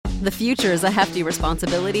The future is a hefty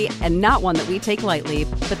responsibility and not one that we take lightly.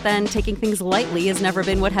 But then taking things lightly has never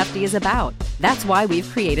been what Hefty is about. That's why we've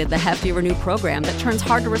created the Hefty Renew program that turns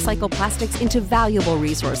hard-to-recycle plastics into valuable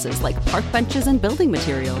resources like park benches and building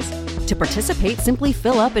materials. To participate, simply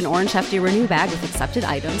fill up an orange Hefty Renew bag with accepted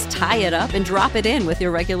items, tie it up, and drop it in with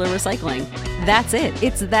your regular recycling. That's it.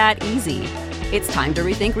 It's that easy. It's time to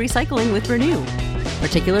rethink recycling with Renew.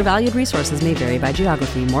 Particular valued resources may vary by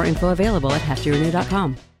geography. More info available at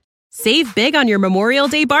heftyrenew.com. Save big on your Memorial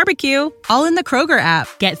Day barbecue, all in the Kroger app.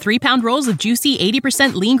 Get 3-pound rolls of juicy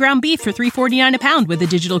 80% lean ground beef for $3.49 a pound with a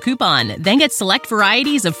digital coupon. Then get select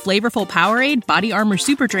varieties of flavorful Powerade, Body Armor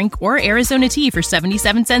Super Drink, or Arizona tea for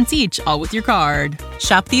 77 cents each, all with your card.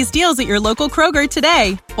 Shop these deals at your local Kroger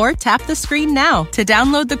today, or tap the screen now to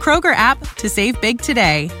download the Kroger app to save big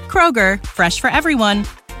today. Kroger, fresh for everyone.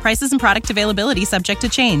 Prices and product availability subject to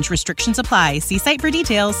change. Restrictions apply. See site for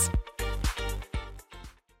details.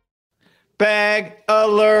 Bag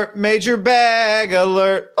alert, major bag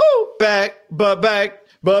alert. Oh, bag.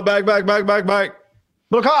 Little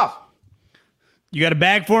cough. You got a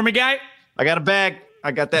bag for me, guy? I got a bag.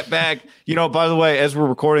 I got that bag. You know, by the way, as we're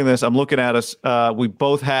recording this, I'm looking at us. We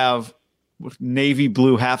both have navy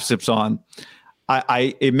blue half zips on.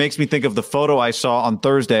 It makes me think of the photo I saw on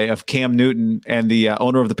Thursday of Cam Newton and the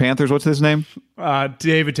owner of the Panthers. What's his name?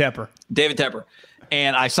 David Tepper. David Tepper.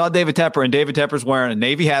 And I saw David Tepper, and David Tepper's wearing a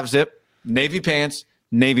navy half zip, navy pants,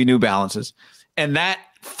 navy New Balances. And that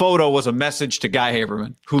photo was a message to Guy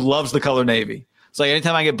Haberman, who loves the color navy. It's like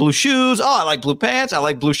anytime I get blue shoes, I like blue pants, I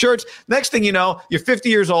like blue shirts. Next thing you know, you're 50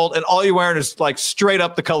 years old, and all you're wearing is like straight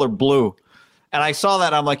up the color blue. And I saw that,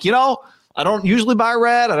 and I'm like, I don't usually buy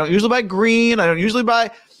red. I don't usually buy green. I don't usually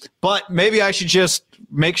buy, but maybe I should just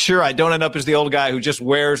make sure I don't end up as the old guy who just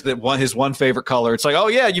wears his one favorite color. It's like, oh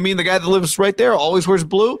yeah, you mean the guy that lives right there always wears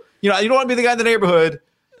blue? You don't want to be the guy in the neighborhood.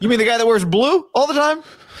 You mean the guy that wears blue all the time?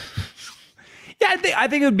 Yeah, I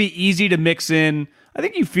think it would be easy to mix in. I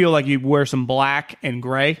think you feel like you wear some black and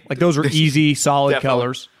gray. Like those are easy, solid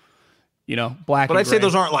colors. Black. But I'd say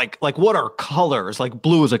those aren't like what are colors? Like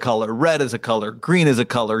blue is a color, red is a color, green is a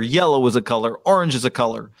color, yellow is a color, orange is a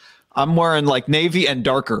color. I'm wearing like navy and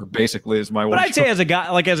darker, basically, is my. But I'd say as a guy,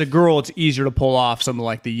 like as a girl, it's easier to pull off something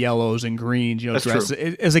like the yellows and greens. That's dress.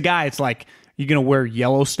 true. As a guy, it's like you're gonna wear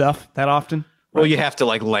yellow stuff that often. Well, you have to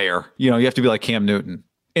like layer. You have to be like Cam Newton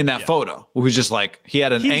in that photo, who was just like he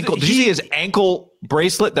had an ankle. Did you see his ankle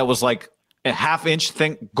bracelet that was like a half-inch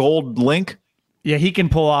thick gold link? Yeah, he can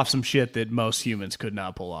pull off some shit that most humans could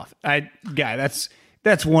not pull off. That's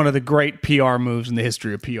one of the great PR moves in the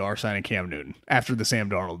history of PR, signing Cam Newton after the Sam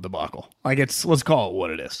Darnold debacle. Like let's call it what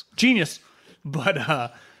it is. Genius. But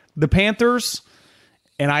the Panthers,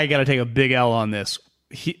 and I got to take a big L on this.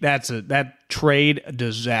 That trade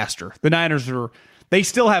disaster. The Niners they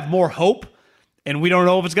still have more hope, and we don't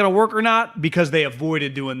know if it's going to work or not because they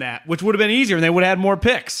avoided doing that, which would have been easier and they would have had more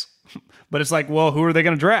picks. But it's like, well, who are they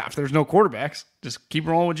going to draft? There's no quarterbacks. Just keep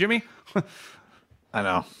rolling with Jimmy. I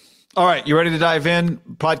know. All right, you ready to dive in?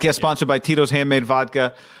 Podcast sponsored by Tito's Handmade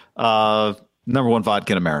Vodka, number one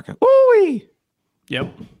vodka in America. Woo-wee!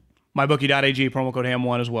 Yep. MyBookie.ag, promo code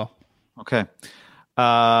HAM1 as well. Okay.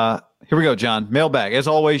 Here we go, John. Mailbag. As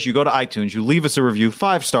always, you go to iTunes, you leave us a review,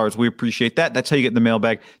 5 stars. We appreciate that. That's how you get in the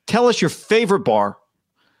mailbag. Tell us your favorite bar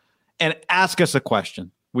and ask us a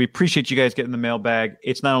question. We appreciate you guys getting the mailbag.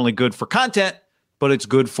 It's not only good for content, but it's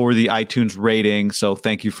good for the iTunes rating. So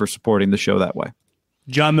thank you for supporting the show that way.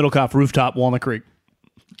 John Middlecoff, Rooftop, Walnut Creek.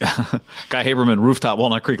 Guy Haberman, Rooftop,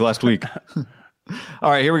 Walnut Creek last week. All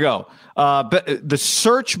right, here we go. But the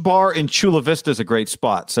search bar in Chula Vista is a great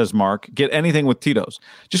spot, says Mark. Get anything with Tito's.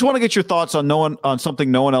 Just want to get your thoughts on something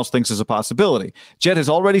no one else thinks is a possibility. Jet has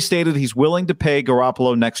already stated he's willing to pay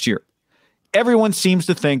Garoppolo next year. Everyone seems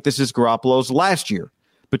to think this is Garoppolo's last year,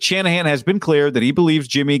 but Shanahan has been clear that he believes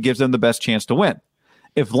Jimmy gives them the best chance to win.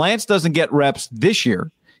 If Lance doesn't get reps this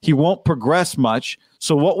year, he won't progress much.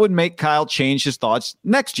 So what would make Kyle change his thoughts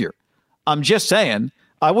next year? I'm just saying,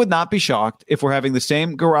 I would not be shocked if we're having the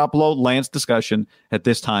same Garoppolo-Lance discussion at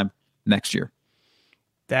this time next year.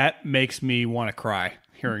 That makes me want to cry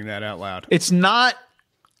hearing that out loud. It's not.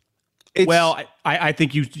 Well, I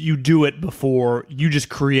think you do it before you just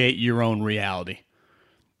create your own reality.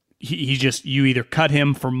 You either cut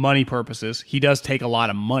him for money purposes. He does take a lot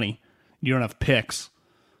of money. You don't have picks.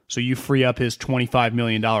 So you free up his $25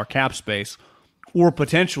 million cap space. Or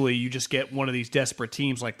potentially you just get one of these desperate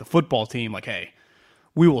teams like the football team, like, hey,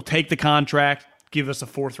 we will take the contract, give us a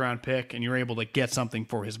 4th-round pick, and you're able to get something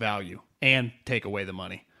for his value and take away the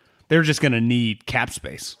money. They're just going to need cap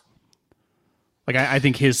space. Like I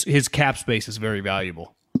think his cap space is very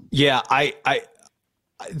valuable. Yeah, I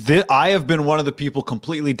I have been one of the people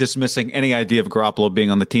completely dismissing any idea of Garoppolo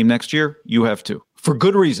being on the team next year. You have too, for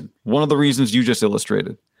good reason. One of the reasons you just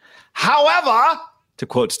illustrated. However, to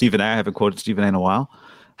quote Stephen A., I haven't quoted Stephen A. in a while.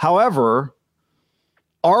 However,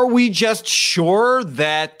 are we just sure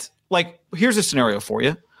that, like, here's a scenario for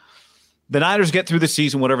you. The Niners get through the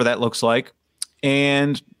season, whatever that looks like,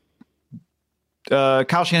 and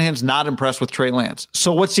Kyle Shanahan's not impressed with Trey Lance.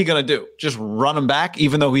 So what's he going to do? Just run him back,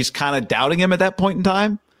 even though he's kind of doubting him at that point in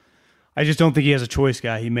time? I just don't think he has a choice,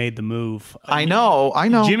 guy. He made the move. I know.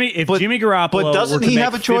 Jimmy Garoppolo, but doesn't he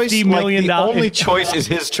have a choice? $50 million. The only choice is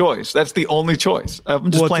his choice. That's the only choice.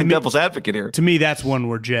 I'm just playing devil's advocate here. To me, that's one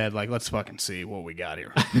where Jed, like, let's fucking see what we got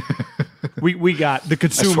here. we got the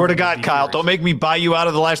consumer. I swear to God, Kyle, don't make me buy you out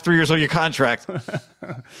of the last 3 years of your contract.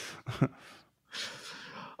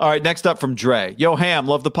 All right, next up from Dre. Yo, Ham,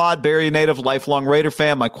 love the pod. Barry native, lifelong Raider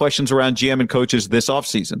fan. My questions around GM and coaches this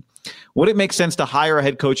offseason. Would it make sense to hire a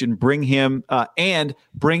head coach and bring in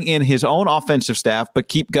his own offensive staff, but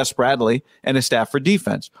keep Gus Bradley and his staff for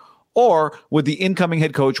defense? Or would the incoming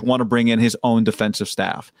head coach want to bring in his own defensive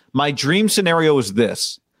staff? My dream scenario is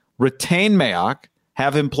this. Retain Mayock,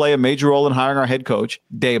 have him play a major role in hiring our head coach,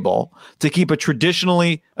 Daboll, to keep a traditional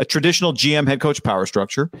GM head coach power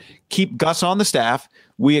structure, keep Gus on the staff,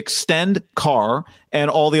 we extend Carr and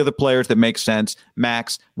all the other players that make sense,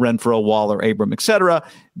 Max, Renfro, Waller, Abram, etc.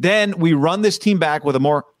 Then we run this team back with a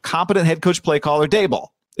more competent head coach play caller, Daboll.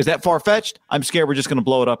 Is that far-fetched? I'm scared we're just going to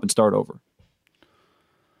blow it up and start over.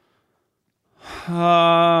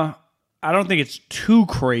 I don't think it's too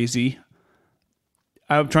crazy.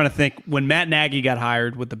 I'm trying to think. When Matt Nagy got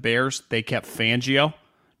hired with the Bears, they kept Fangio.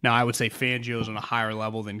 Now, I would say Fangio's on a higher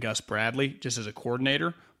level than Gus Bradley, just as a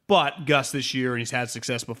coordinator. But Gus this year, and he's had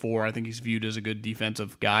success before, I think he's viewed as a good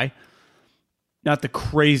defensive guy. Not the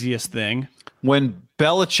craziest thing. When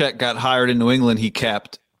Belichick got hired in New England, he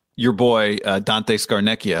kept your boy Dante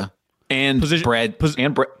Scarnecchia and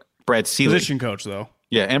Brad Seeley. Position coach, though.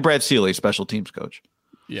 Yeah, and Brad Seeley, special teams coach.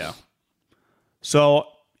 Yeah. So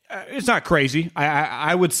it's not crazy.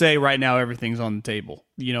 I would say right now everything's on the table.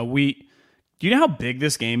 Do you know how big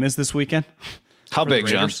this game is this weekend? How big,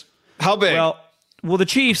 John? How big? Well, the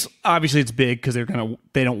Chiefs, obviously it's big because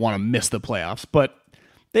they don't want to miss the playoffs, but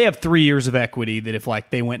they have 3 years of equity that if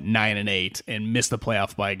they went 9-8 and missed the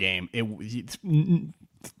playoffs by a game,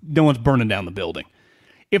 no one's burning down the building.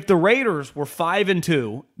 If the Raiders were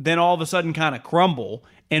 5-2, then all of a sudden kind of crumble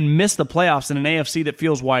and miss the playoffs in an AFC that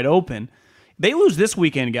feels wide open, they lose this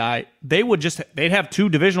weekend, guy. They'd have 2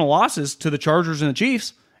 divisional losses to the Chargers and the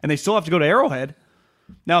Chiefs, and they still have to go to Arrowhead.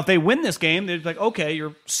 Now, if they win this game, they're like, okay,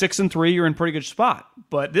 you're 6-3, you're in a pretty good spot.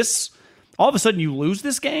 But all of a sudden, you lose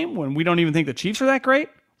this game when we don't even think the Chiefs are that great.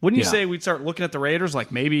 Wouldn't you say we'd start looking at the Raiders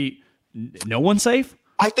like maybe no one's safe?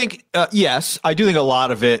 I think, yes, I do think a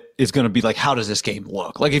lot of it is going to be like, how does this game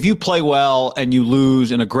look? Like, if you play well and you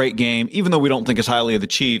lose in a great game, even though we don't think as highly of the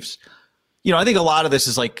Chiefs, I think a lot of this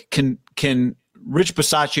is like, can Rich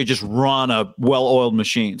Bisaccia just run a well-oiled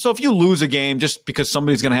machine? So if you lose a game just because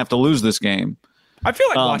somebody's going to have to lose this game. I feel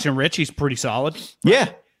like watching Rich, he's pretty solid.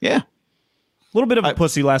 Yeah. A little bit of a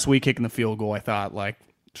pussy last week kicking the field goal, I thought.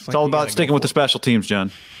 It's all about sticking with the special teams,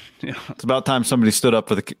 John. Yeah. It's about time somebody stood up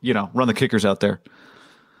for run the kickers out there.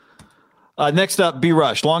 Next up, B.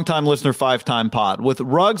 Rush, longtime listener, 5-time pod. With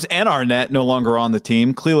Ruggs and Arnett no longer on the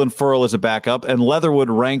team, Cleveland Ferrell is a backup, and Leatherwood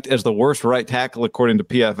ranked as the worst right tackle according to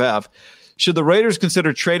PFF. Should the Raiders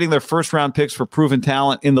consider trading their first-round picks for proven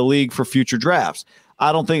talent in the league for future drafts?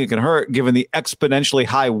 I don't think it can hurt, given the exponentially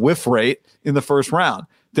high whiff rate in the first round.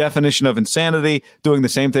 Definition of insanity, doing the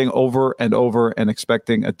same thing over and over and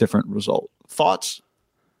expecting a different result. Thoughts?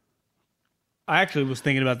 I actually was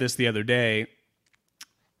thinking about this the other day,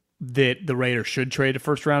 that the Raiders should trade a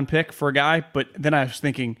first-round pick for a guy, but then I was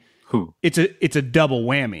thinking, who? It's a double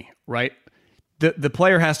whammy, right? The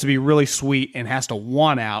player has to be really sweet and has to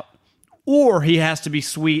want out, or he has to be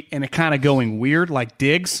sweet and it kind of going weird, like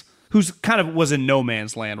Diggs, who's kind of was in no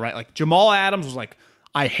man's land, right? Like Jamal Adams was like,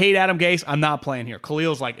 I hate Adam Gase, I'm not playing here.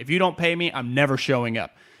 Khalil's like, if you don't pay me, I'm never showing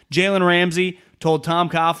up. Jalen Ramsey told Tom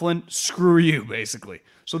Coughlin, screw you, basically.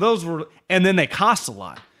 So those were, and then they cost a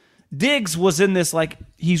lot. Diggs was in this, like,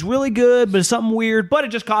 he's really good, but it's something weird, but it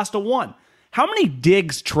just cost a 1. How many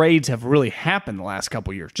Diggs trades have really happened the last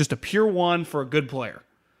couple of years? Just a pure 1 for a good player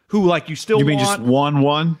who, like, you still want. You mean just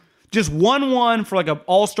 1-1? Just 1-1 for, like, an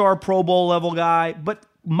all-star Pro Bowl level guy, but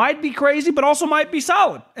might be crazy, but also might be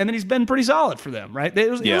solid. And then he's been pretty solid for them, right? It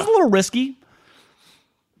was a little risky.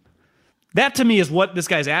 That, to me, is what this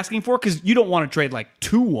guy's asking for, because you don't want to trade, like,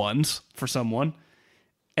 2 1s for someone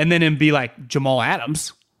and then him be like Jamal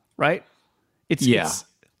Adams, right? It's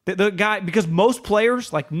The guy, because most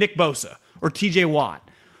players like Nick Bosa or TJ Watt,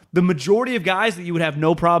 the majority of guys that you would have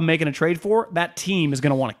no problem making a trade for, that team is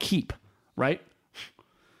going to want to keep, right?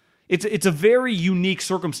 It's a very unique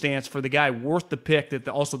circumstance for the guy worth the pick that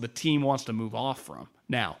also the team wants to move off from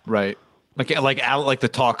now. Right. Like the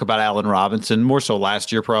talk about Allen Robinson, more so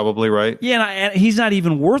last year probably, right? Yeah, and he's not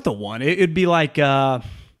even worth a one. It'd be like, I'm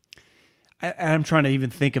trying to even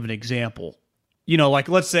think of an example. Like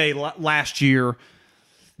let's say last year,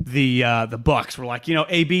 the Bucks were like,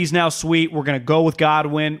 AB's now sweet. We're going to go with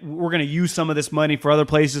Godwin. We're going to use some of this money for other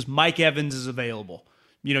places. Mike Evans is available.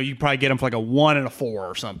 You probably get him for like a 1 and a 4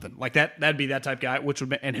 or something like that. That'd be that type of guy, which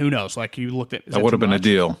would be, and who knows? Like you looked at that would have been a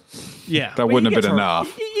deal. Yeah, that wouldn't have been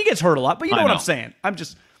enough. He gets hurt a lot, but you know what I'm saying.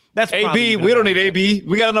 That's AB. We don't need AB.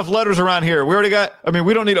 We got enough letters around here. We already got. I mean,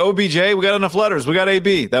 we don't need OBJ. We got enough letters. We got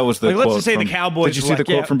AB. That was the. Let's just say the Cowboys. Did you see the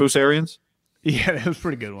quote from Bruce Arians? Yeah, that was a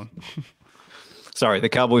pretty good one. Sorry, the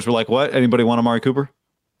Cowboys were like, "What? Anybody want Amari Cooper?"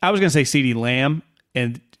 I was going to say CeeDee Lamb,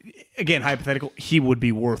 and again, hypothetical, he would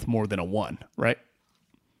be worth more than a 1, right?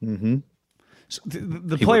 Mm-hmm. So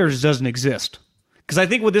the players doesn't exist, because I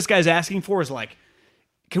think what this guy's asking for is like,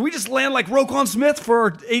 can we just land like Roquan Smith for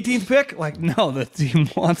our 18th pick? Like, no, the team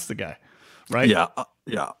wants the guy, right? Yeah,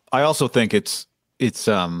 yeah. I also think it's you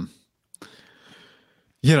got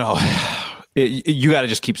to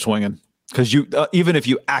just keep swinging, because even if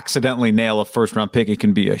you accidentally nail a first round pick, it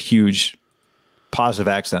can be a huge positive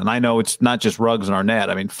accident. And I know it's not just Ruggs and Arnett.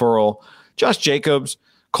 I mean, Furl, Josh Jacobs,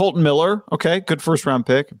 Colton Miller, okay, good first round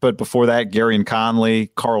pick. But before that, Gary and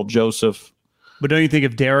Conley, Carl Joseph. But don't you think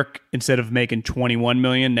if Derek, instead of making $21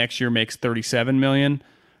 million, next year makes $37 million,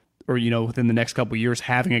 or within the next couple of years,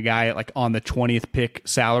 having a guy like on the 20th pick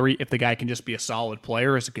salary, if the guy can just be a solid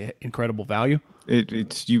player, is incredible value?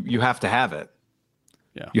 It's you have to have it.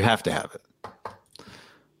 Yeah, you have to have it.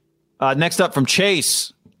 Next up from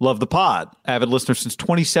Chase, love the pod, avid listener since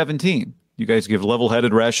 2017. You guys give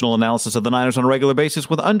level-headed, rational analysis of the Niners on a regular basis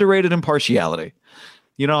with underrated impartiality.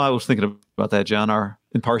 I was thinking about that, John. Our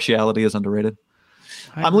impartiality is underrated.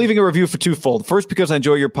 I'm leaving a review for twofold. First, because I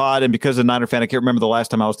enjoy your pod, and because as a Niner fan, I can't remember the last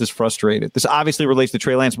time I was this frustrated. This obviously relates to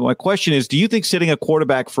Trey Lance, but my question is, do you think sitting a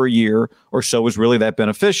quarterback for a year or so is really that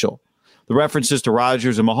beneficial? The references to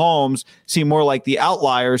Rodgers and Mahomes seem more like the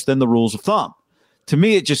outliers than the rules of thumb. To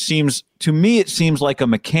me, it seems like a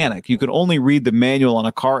mechanic. You can only read the manual on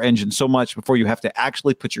a car engine so much before you have to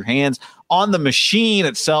actually put your hands on the machine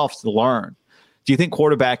itself to learn. Do you think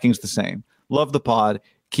quarterbacking is the same? Love the pod.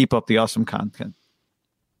 Keep up the awesome content.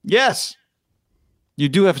 Yes, you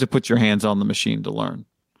do have to put your hands on the machine to learn.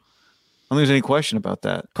 I don't think there's any question about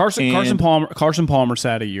that. Carson Palmer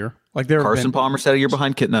sat a year. Palmer sat a year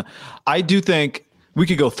behind Kitna. I do think we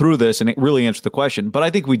could go through this and it really answer the question, but I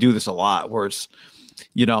think we do this a lot where it's,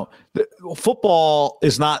 football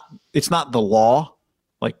is it's not the law,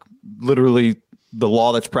 like literally the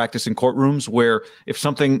law that's practiced in courtrooms, where if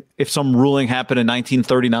some ruling happened in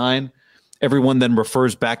 1939, everyone then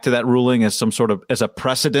refers back to that ruling as as a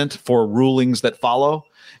precedent for rulings that follow.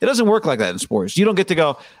 It doesn't work like that in sports. You don't get to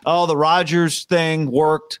go, oh, the Rodgers thing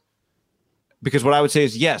worked. Because what I would say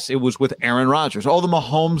is, yes, it was with Aaron Rodgers. Oh, the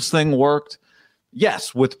Mahomes thing worked.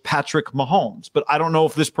 Yes, with Patrick Mahomes. But I don't know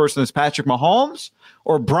if this person is Patrick Mahomes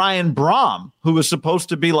or Brian Braum, who was supposed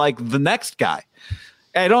to be like the next guy.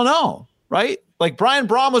 I don't know, right? Like Brian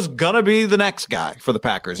Braum was going to be the next guy for the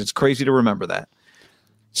Packers. It's crazy to remember that.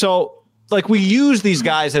 So, like, we use these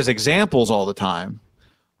guys as examples all the time.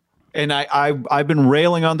 And I've been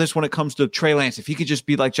railing on this when it comes to Trey Lance. If he could just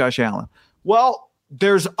be like Josh Allen. Well,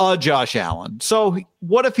 there's a Josh Allen. So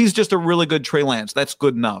what if he's just a really good Trey Lance? That's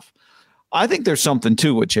good enough. I think there's something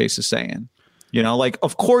to what Chase is saying.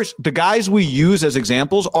 Of course, the guys we use as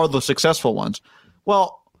examples are the successful ones.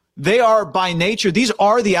 Well, they are by nature. These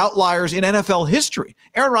are the outliers in NFL history.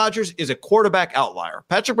 Aaron Rodgers is a quarterback outlier.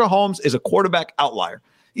 Patrick Mahomes is a quarterback outlier.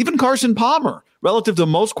 Even Carson Palmer, relative to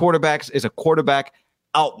most quarterbacks, is a quarterback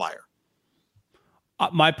outlier.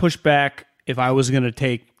 My pushback, if I was going to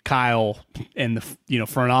take Kyle and the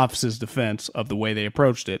front office's defense of the way they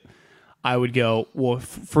approached it, I would go, well,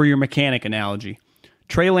 for your mechanic analogy,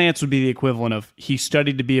 Trey Lance would be the equivalent of he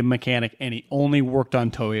studied to be a mechanic and he only worked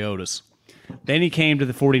on Toyotas. Then he came to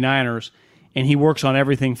the 49ers and he works on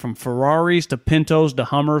everything from Ferraris to Pintos to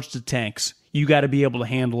Hummers to tanks. You got to be able to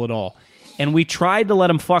handle it all. And we tried to let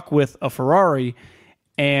him fuck with a Ferrari,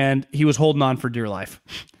 and he was holding on for dear life.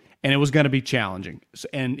 And it was going to be challenging.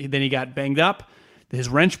 And then he got banged up. His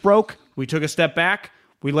wrench broke. We took a step back.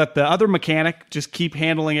 We let the other mechanic just keep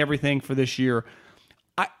handling everything for this year.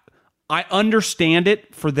 I understand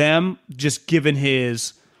it for them, just given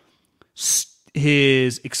his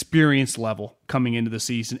his experience level coming into the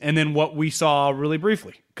season, and then what we saw really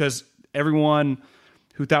briefly, because everyone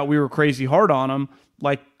who thought we were crazy hard on him,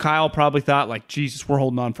 like Kyle probably thought, like, Jesus, we're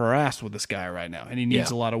holding on for our ass with this guy right now, and he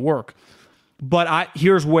needs a lot of work. But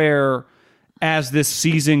here's where, as this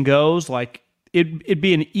season goes, like it'd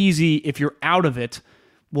be an easy, if you're out of it,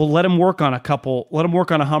 we'll let him work on let him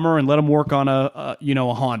work on a Hummer and let him work on a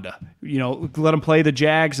Honda. Let him play the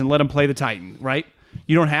Jags and let him play the Titan, right?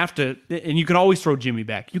 You don't have to, and you can always throw Jimmy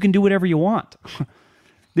back. You can do whatever you want.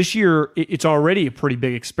 This year, it's already a pretty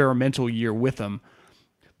big experimental year with him.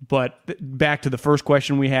 But back to the first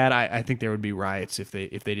question we had, I think there would be riots if they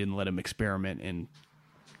didn't let him experiment and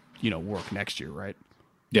work next year, right?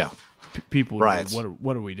 Yeah, people would riots. Say,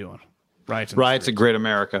 what are we doing? Riots in Great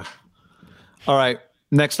America. All right,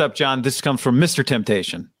 next up, John. This comes from Mr.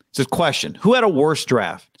 Temptation. It's a question: who had a worse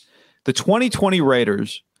draft, the 2020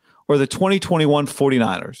 Raiders or the 2021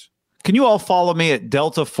 49ers? Can you all follow me at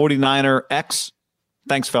Delta 49er X?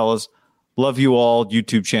 Thanks, fellas. Love you all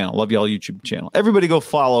YouTube channel. Love you all YouTube channel. Everybody go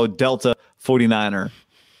follow Delta 49er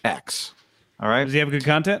X. All right. Does he have good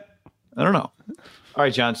content? I don't know. All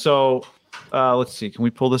right, John. So let's see. Can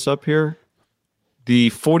we pull this up here?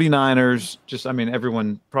 The 49ers,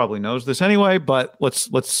 everyone probably knows this anyway, but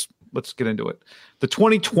let's get into it. The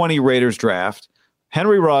 2020 Raiders draft: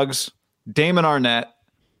 Henry Ruggs, Damon Arnett,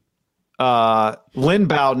 Lynn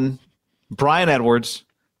Bowden, Brian Edwards,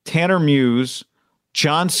 Tanner Muse,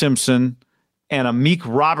 John Simpson, and Amik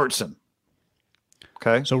Robertson.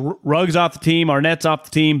 Okay. So Ruggs off the team, Arnett's off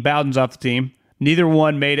the team, Bowden's off the team. Neither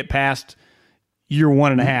one made it past year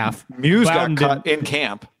 1.5. Muse got cut in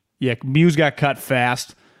camp. Yeah, Muse got cut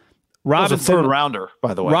fast. Robinson was a third rounder,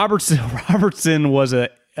 by the way. Robertson was a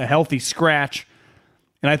healthy scratch,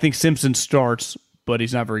 and I think Simpson starts, but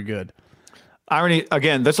he's not very good. Irony,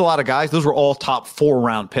 again, that's a lot of guys. Those were all top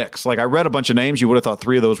 4-round picks. Like, I read a bunch of names. You would have thought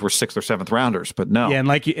 3 of those were 6th or 7th rounders, but no. Yeah, and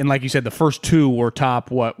like you said, the first 2 were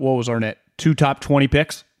top, what was Arnett? 2 top 20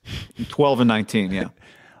 picks? 12 and 19, yeah.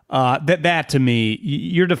 That to me,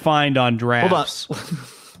 you're defined on drafts. Hold on.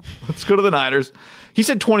 Let's go to the Niners. He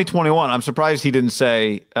said 2021. I'm surprised he didn't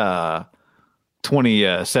say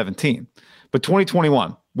 2017. But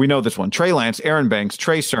 2021, we know this one. Trey Lance, Aaron Banks,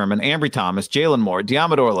 Trey Sermon, Ambry Thomas, Jalen Moore,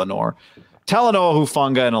 Diamador Lenore, Talanoa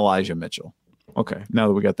Hufanga, and Elijah Mitchell. Okay, now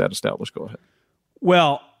that we got that established, go ahead.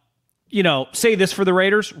 Well, say this for the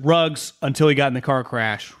Raiders. Ruggs, until he got in the car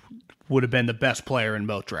crash, would have been the best player in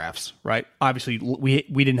both drafts, right? Obviously, we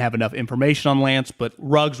didn't have enough information on Lance, but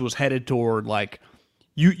Ruggs was headed toward, like,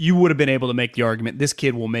 you would have been able to make the argument, this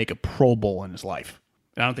kid will make a Pro Bowl in his life.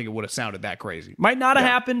 And I don't think it would have sounded that crazy. Might not have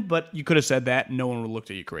happened, but you could have said that, and no one would have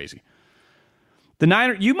looked at you crazy. The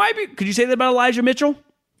Niners, could you say that about Elijah Mitchell?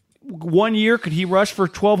 1 year, could he rush for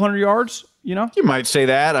 1,200 yards? You might say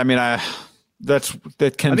that. I mean,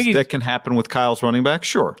 that can happen with Kyle's running back.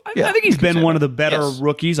 Sure, I think he's been one of the better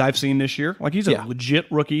rookies I've seen this year. Like, he's a legit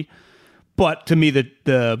rookie. But to me,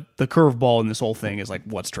 the curveball in this whole thing is like,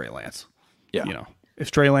 what's Trey Lance? Yeah, if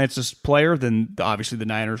Trey Lance is a player, then obviously the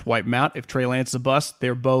Niners wipe him out. If Trey Lance is a bust,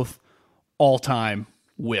 they're both all-time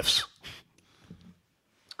whiffs.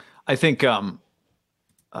 I think the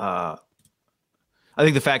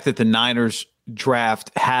fact that the Niners draft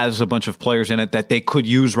has a bunch of players in it that they could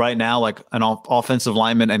use right now, like an offensive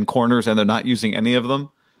lineman and corners, and they're not using any of them,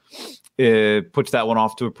 it puts that one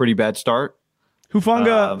off to a pretty bad start.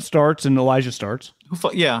 Hufanga starts and Elijah starts.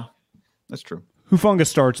 Yeah, that's true. Hufanga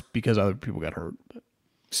starts because other people got hurt. But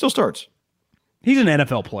still starts. He's an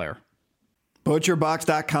NFL player.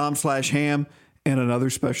 ButcherBox.com/ham and another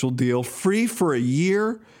special deal. Free for a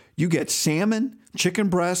year. You get salmon, chicken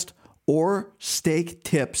breast, or steak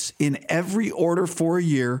tips in every order for a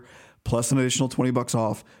year, plus an additional $20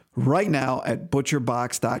 off right now at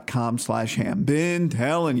butcherbox.com/ham. Been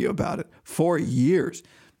telling you about it for years.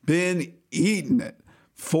 Been eating it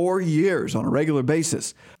for years on a regular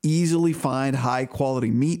basis. Easily find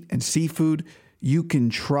high-quality meat and seafood you can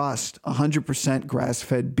trust. 100%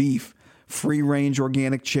 grass-fed beef, free-range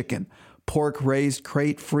organic chicken, pork raised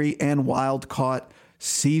crate-free and wild-caught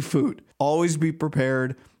seafood. Always be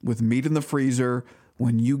prepared with meat in the freezer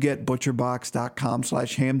when you get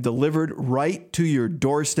butcherbox.com/ham delivered right to your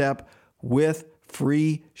doorstep with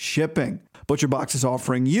free shipping. ButcherBox is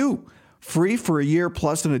offering you free for a year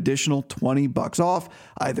plus an additional $20 off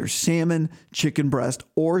either salmon, chicken breast,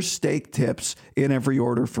 or steak tips in every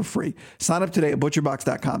order for free. Sign up today at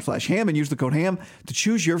butcherbox.com/ham and use the code HAM to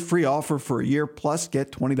choose your free offer for a year plus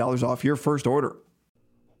get $20 off your first order.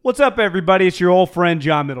 What's up, everybody? It's your old friend,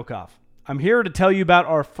 John Middlecoff. I'm here to tell you about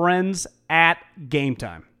our friends at Game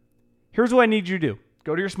Time. Here's what I need you to do.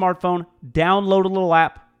 Go to your smartphone, download a little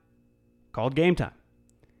app, called Game Time.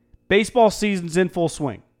 Baseball season's in full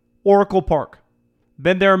swing. Oracle Park.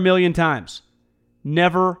 Been there a million times.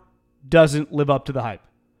 Never doesn't live up to the hype.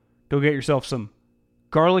 Go get yourself some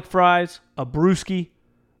garlic fries, a brewski,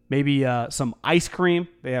 maybe some ice cream.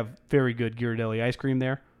 They have very good Ghirardelli ice cream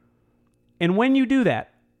there. And when you do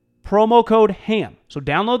that, promo code HAM. So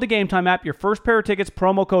download the Game Time app. Your first pair of tickets,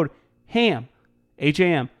 promo code HAM,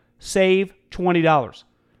 H-A-M, save $20.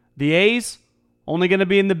 The A's, only going to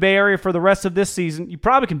be in the Bay Area for the rest of this season. You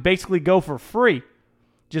probably can basically go for free.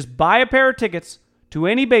 Just buy a pair of tickets to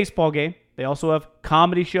any baseball game. They also have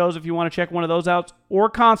comedy shows if you want to check one of those out, or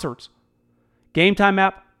concerts. Game Time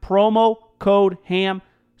app, promo code HAM,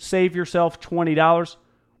 save yourself $20.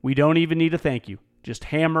 We don't even need a thank you. Just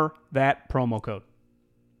hammer that promo code.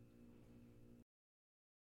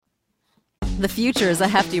 The future is a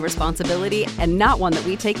hefty responsibility and not one that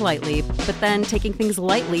we take lightly. But then taking things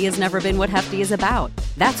lightly has never been what Hefty is about.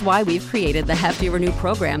 That's why we've created the Hefty Renew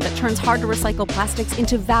program that turns hard-to-recycle plastics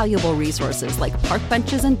into valuable resources like park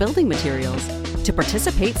benches and building materials. To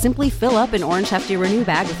participate, simply fill up an orange Hefty Renew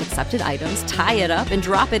bag with accepted items, tie it up, and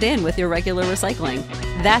drop it in with your regular recycling.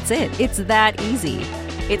 That's it. It's that easy.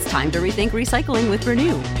 It's time to rethink recycling with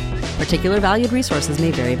Renew. Particular valued resources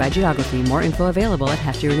may vary by geography. More info available at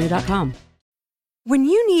heftyrenew.com. When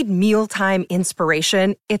you need mealtime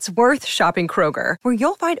inspiration, it's worth shopping Kroger, where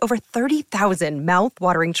you'll find over 30,000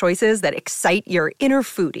 mouth-watering choices that excite your inner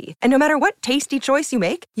foodie. And no matter what tasty choice you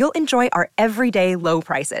make, you'll enjoy our everyday low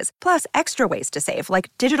prices, plus extra ways to save,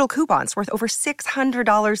 like digital coupons worth over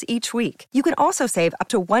 $600 each week. You can also save up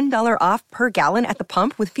to $1 off per gallon at the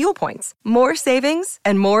pump with fuel points. More savings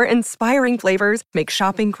and more inspiring flavors make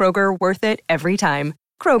shopping Kroger worth it every time.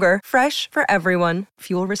 Kroger, fresh for everyone.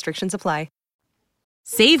 Fuel restrictions apply.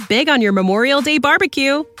 Save big on your Memorial Day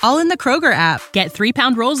barbecue, all in the Kroger app. Get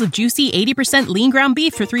 3-pound rolls of juicy 80% lean ground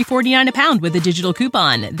beef for $3.49 a pound with a digital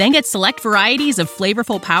coupon. Then get select varieties of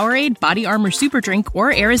flavorful Powerade, Body Armor Super Drink,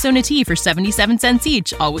 or Arizona tea for 77 cents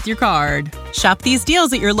each, all with your card. Shop these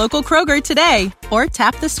deals at your local Kroger today, or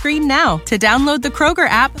tap the screen now to download the Kroger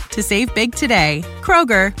app to save big today.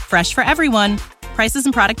 Kroger, fresh for everyone. Prices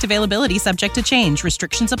and product availability subject to change.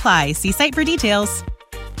 Restrictions apply. See site for details.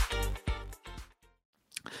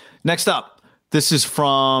 Next up, this is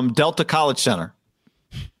from Delta College Center.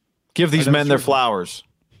 Give these men their flowers.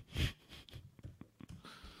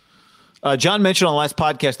 John mentioned on the last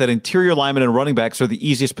podcast that interior linemen and running backs are the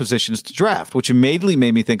easiest positions to draft, which immediately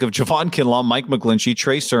made me think of Javon Kinlaw, Mike McGlinchey,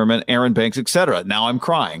 Trey Sermon, Aaron Banks, etc. Now I'm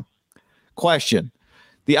crying. Question.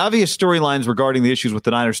 The obvious storylines regarding the issues with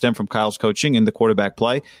the Niners stem from Kyle's coaching and the quarterback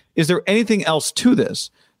play. Is there anything else to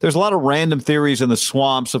this? There's a lot of random theories in the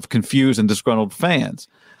swamps of confused and disgruntled fans.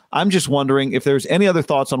 I'm just wondering if there's any other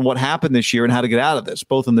thoughts on what happened this year and how to get out of this,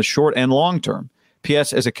 both in the short and long term.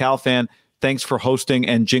 P.S. As a Cal fan, thanks for hosting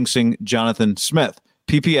and jinxing Jonathan Smith.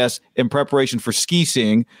 P.P.S. In preparation for ski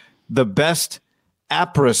seeing, the best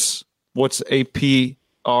Apres, what's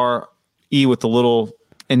A-P-R-E with the little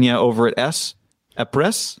Enya over at S?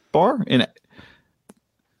 Apres bar?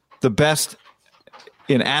 The best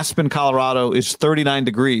in Aspen, Colorado is 39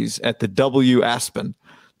 degrees at the W Aspen.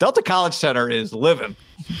 Delta College Center is living.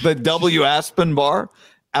 The W Aspen bar,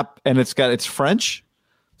 and it's French.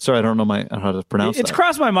 Sorry, I don't know how to pronounce it. It's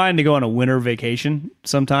crossed my mind to go on a winter vacation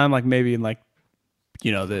sometime, like maybe in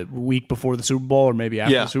the week before the Super Bowl or maybe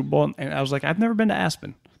after the Super Bowl. And I was like, I've never been to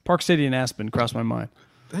Aspen. Park City in Aspen crossed my mind.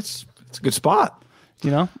 It's a good spot.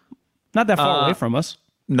 Not that far away from us.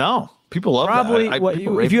 No, people love probably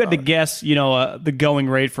that. if you had to guess, the going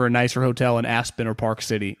rate for a nicer hotel in Aspen or Park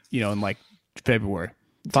City, in like February.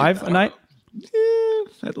 $5 a night?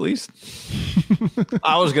 Yeah, at least.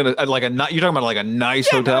 I was gonna you're talking about like a nice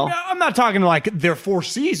hotel. I'm not talking like their Four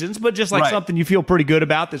Seasons, but just like something you feel pretty good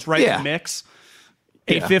about that's right in the mix.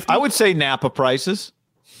 $850. I would say Napa prices.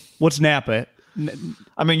 What's Napa?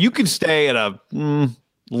 I mean, you can stay at a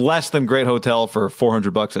less than great hotel for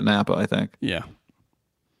 $400 at Napa. I think. Yeah.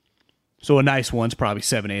 So a nice one's probably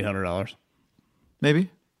 $700-800.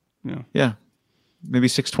 Maybe. Yeah. Maybe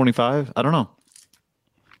 $625. I don't know.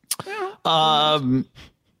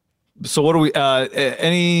 So what do we,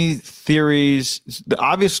 any theories? The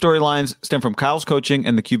obvious storylines stem from Kyle's coaching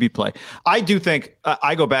and the QB play. I do think,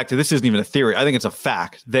 I go back to, this isn't even a theory. I think it's a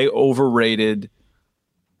fact. They overrated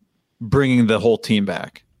bringing the whole team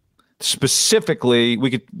back. Specifically,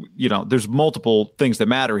 we could, there's multiple things that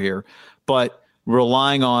matter here, but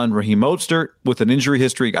relying on Raheem Mostert with an injury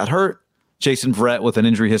history got hurt. Jason Verrett with an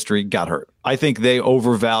injury history got hurt. I think they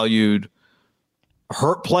overvalued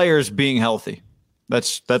hurt players being healthy.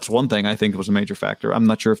 That's one thing I think was a major factor. I'm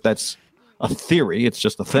not sure if that's a theory. It's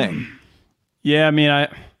just a thing. Yeah, I mean,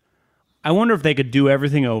 I wonder if they could do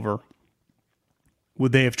everything over.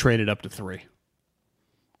 Would they have traded up to 3?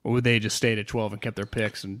 Or would they have just stayed at 12 and kept their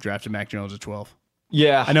picks and drafted Mac Jones at 12?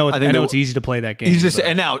 Yeah. I know it's easy to play that game.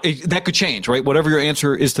 And now that could change, right? Whatever your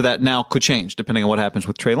answer is to that now could change depending on what happens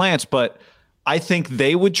with Trey Lance. But I think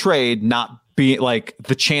they would trade not be like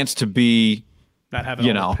the chance to be, not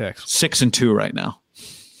having all the picks. 6-2 right now.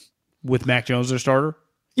 With Mac Jones their starter?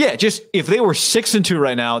 Yeah, just if they were 6-2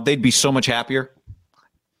 right now, they'd be so much happier.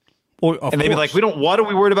 And they'd be like, what are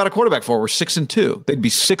we worried about a quarterback for? We're 6-2. They'd be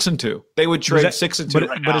 6-2. They would trade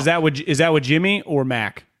 6-2. But is that with Jimmy or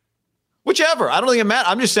Mac? Whichever. I don't think it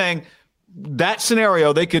matters. I'm just saying that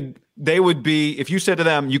scenario, they would be, if you said to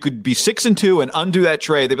them, you could be 6-2 and undo that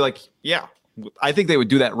trade, they'd be like, yeah, I think they would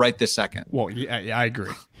do that right this second. Well, yeah, I agree.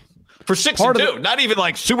 For 6-2, not even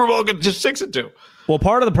like Super Bowl, just 6-2. Well,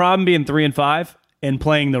 part of the problem being 3-5 and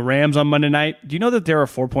playing the Rams on Monday night, do you know that they're a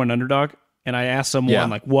 4-point underdog? And I asked someone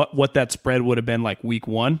like what that spread would have been like week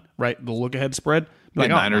 1, right? The look ahead spread. Like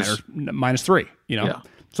Niners -3, you know? Yeah.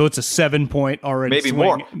 So it's a 7-point already. Maybe swing.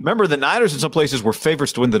 More. Remember, the Niners in some places were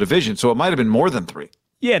favorites to win the division, so it might have been more than 3.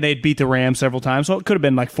 Yeah, they'd beat the Rams several times, so it could have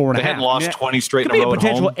been like 4.5. They hadn't lost 20 straight in a row. Could be a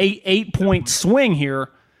potential at home. 8-point swing here.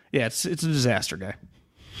 Yeah, it's a disaster, guy.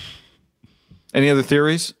 Any other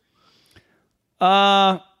theories?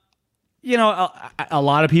 A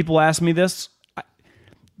lot of people ask me this.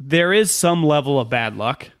 There is some level of bad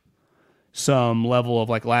luck, some level of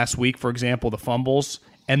like last week, for example, the fumbles,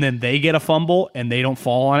 and then they get a fumble and they don't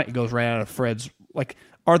fall on it. It goes right out of Fred's. Like,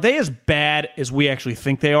 are they as bad as we actually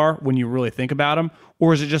think they are when you really think about them?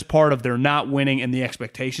 Or is it just part of they're not winning and the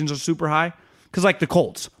expectations are super high? Because like the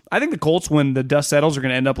Colts, I think the Colts, when the dust settles, are going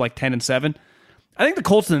to end up like 10-7. I think the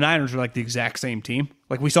Colts and the Niners are like the exact same team.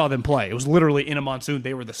 Like we saw them play. It was literally in a monsoon.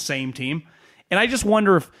 They were the same team. And I just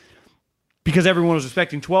wonder if, because everyone was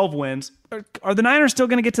expecting 12 wins, are the Niners still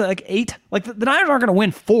going to get to like 8? Like the Niners aren't going to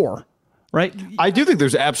win 4, right? I do think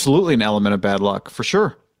there's absolutely an element of bad luck, for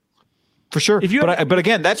sure. For sure. But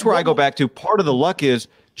again, that's where I go back to. Part of the luck is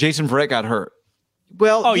Jason Verrett got hurt.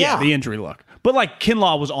 Well, the injury luck. But like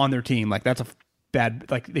Kinlaw was on their team. Like that's a bad,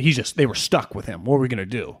 like they were stuck with him. What were we going to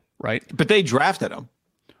do? Right. But they drafted him.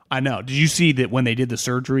 I know. Did you see that when they did the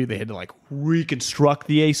surgery, they had to like reconstruct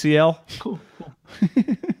the ACL? Cool.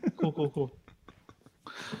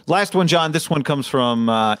 Last one, John. This one comes from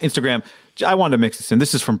Instagram. I wanted to mix this in.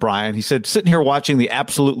 This is from Brian. He said, sitting here watching the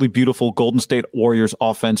absolutely beautiful Golden State Warriors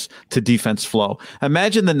offense to defense flow.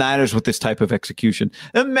 Imagine the Niners with this type of execution.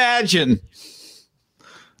 Imagine.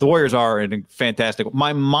 The Warriors are in fantastic.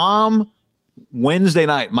 My mom, Wednesday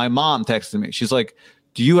night, texted me. She's like,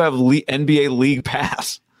 do you have NBA League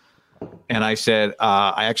Pass? And I said,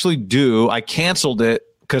 I actually do. I canceled it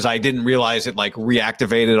because I didn't realize it like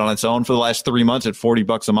reactivated on its own for the last 3 months at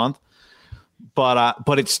 $40 a month.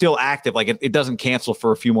 But it's still active. Like it doesn't cancel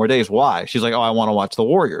for a few more days. Why? She's like, oh, I want to watch the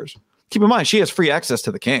Warriors. Keep in mind, she has free access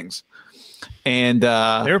to the Kings. And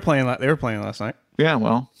they were playing last night. Yeah,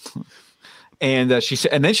 well. And she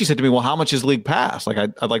said, and then she said to me, well, how much is League Pass? Like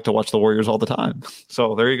I'd like to watch the Warriors all the time.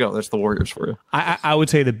 So there you go. That's the Warriors for you. I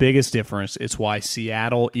would say the biggest difference, it's why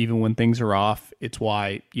Seattle, even when things are off, it's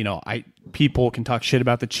why, people can talk shit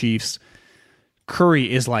about the Chiefs.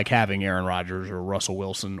 Curry is like having Aaron Rodgers or Russell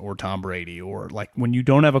Wilson or Tom Brady, or like when you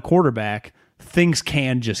don't have a quarterback, things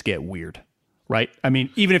can just get weird, right? I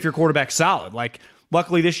mean, even if your quarterback's solid, like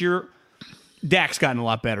luckily this year, Dak's gotten a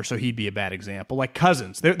lot better, so he'd be a bad example. Like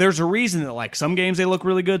Cousins, there's a reason that like some games they look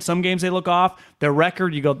really good, some games they look off. Their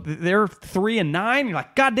record, you go, they're 3-9. You're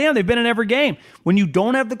like, God damn, they've been in every game. When you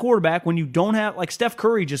don't have the quarterback, when you don't have like Steph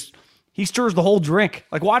Curry, he stirs the whole drink.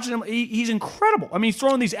 Like watching him, he's incredible. I mean, he's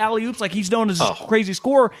throwing these alley oops like he's known as a crazy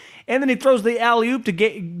scorer, and then he throws the alley oop to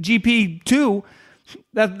get GP2.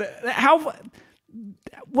 What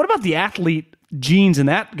about the athlete genes in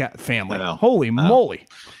that family? Holy moly!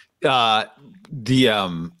 They're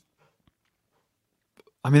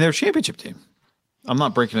a championship team. I'm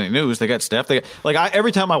not breaking any news. They got Steph.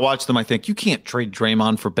 Every time I watch them, I think you can't trade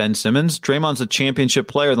Draymond for Ben Simmons. Draymond's a championship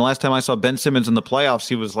player. And the last time I saw Ben Simmons in the playoffs,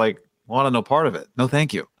 he was like, want to no part of it. No,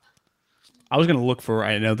 thank you. I was going to look for,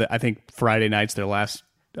 I think Friday night's their last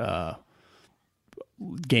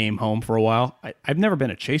game home for a while. I've never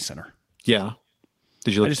been at Chase Center. Yeah.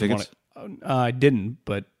 Did you look at tickets? I didn't,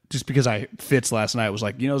 but just because Fitz last night was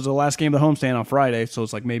like, it was the last game of the homestand on Friday, so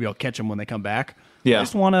it's like maybe I'll catch them when they come back. Yeah. I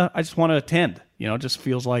just want to attend. It just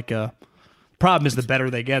feels like problem is the better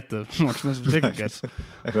they get, the more expensive the ticket gets.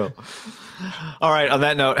 I know. All right, on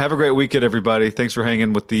that note, have a great weekend, everybody. Thanks for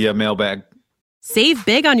hanging with the mailbag. Save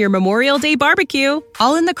big on your Memorial Day barbecue,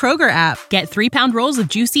 all in the Kroger app. Get 3-pound rolls of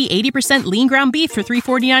juicy 80% lean ground beef for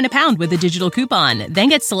 $3.49 a pound with a digital coupon. Then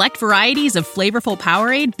get select varieties of flavorful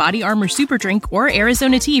Powerade, Body Armor Super Drink, or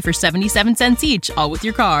Arizona tea for 77 cents each, all with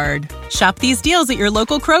your card. Shop these deals at your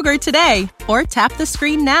local Kroger today, or tap the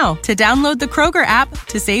screen now to download the Kroger app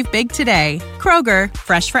to save big today. Kroger,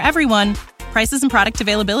 fresh for everyone. Prices and product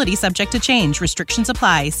availability subject to change. Restrictions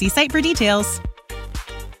apply. See site for details.